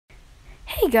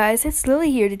Hey guys, it's Lily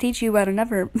here to teach you about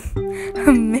another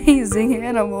amazing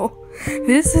animal.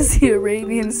 This is the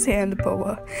Arabian sand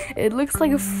boa. It looks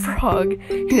like a frog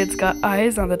and it's got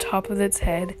eyes on the top of its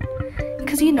head.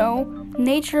 Because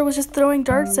nature was just throwing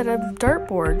darts at a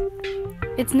dartboard.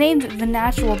 It's named the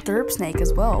natural derp snake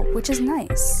as well, which is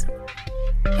nice.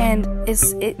 And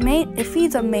it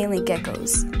feeds on mainly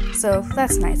geckos, so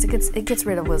that's nice. It gets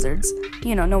rid of lizards.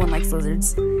 No one likes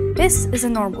lizards. This is a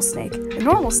normal snake. A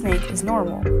normal snake is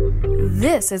normal.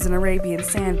 This is an Arabian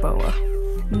sand boa.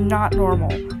 Not normal,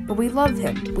 but we love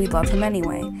him. We love him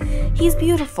anyway. He's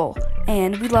beautiful,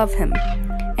 and we love him.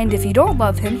 And if you don't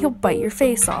love him, he'll bite your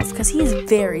face off, because he's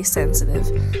very sensitive.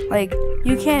 Like,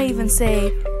 you can't even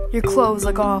say, your clothes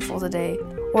look awful today,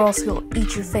 or else he'll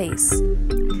eat your face.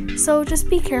 So just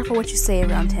be careful what you say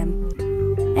around him.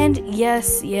 And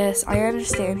yes, I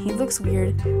understand he looks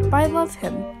weird, but I love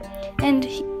him. And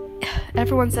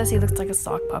everyone says he looks like a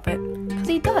sock puppet, because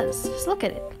he does. Just look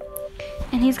at it.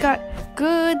 And he's got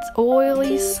good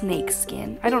oily snake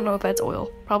skin. I don't know if that's oil.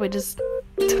 Probably just,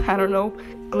 I don't know,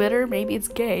 glitter. Maybe it's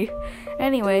gay.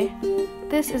 Anyway,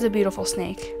 this is a beautiful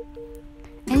snake.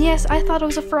 And yes, I thought it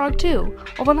was a frog too.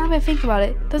 Although now that I think about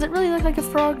it, does it really look like a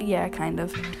frog? Yeah, kind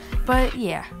of. But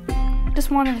yeah,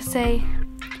 just wanted to say,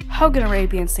 hug an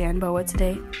Arabian sand boa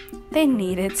today. They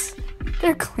need it.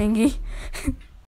 They're clingy.